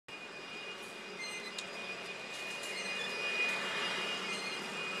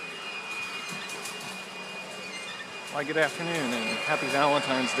Why, good afternoon and happy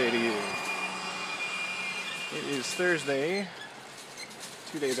Valentine's Day to you. It is Thursday,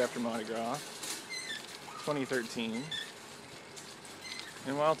 2 days after Mardi Gras, 2013.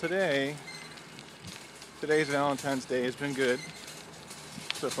 And while today's Valentine's Day has been good,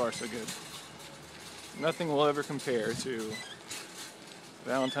 so far so good, nothing will ever compare to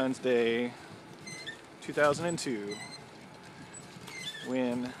Valentine's Day 2002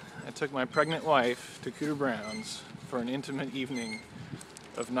 when I took my pregnant wife to Cooter Brown's for an intimate evening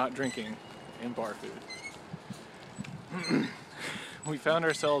of not drinking and bar food. We found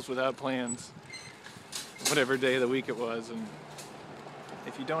ourselves without plans, whatever day of the week it was, and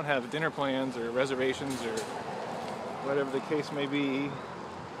if you don't have dinner plans or reservations or whatever the case may be,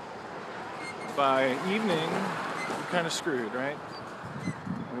 by evening, you're kind of screwed, right?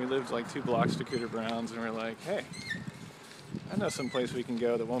 And we lived like 2 blocks to Cooter Brown's, and we're like, hey, I know some place we can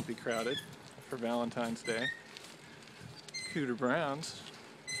go that won't be crowded for Valentine's Day. Cooter Brown's.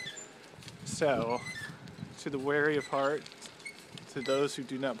 So, to the wary of heart, to those who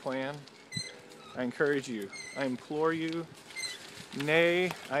do not plan, I encourage you, I implore you,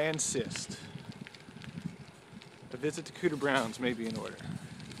 nay, I insist, a visit to Cooter Brown's may be in order.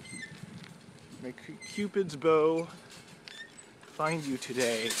 May Cupid's bow find you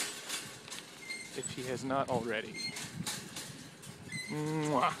today, if he has not already.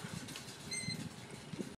 Mwah.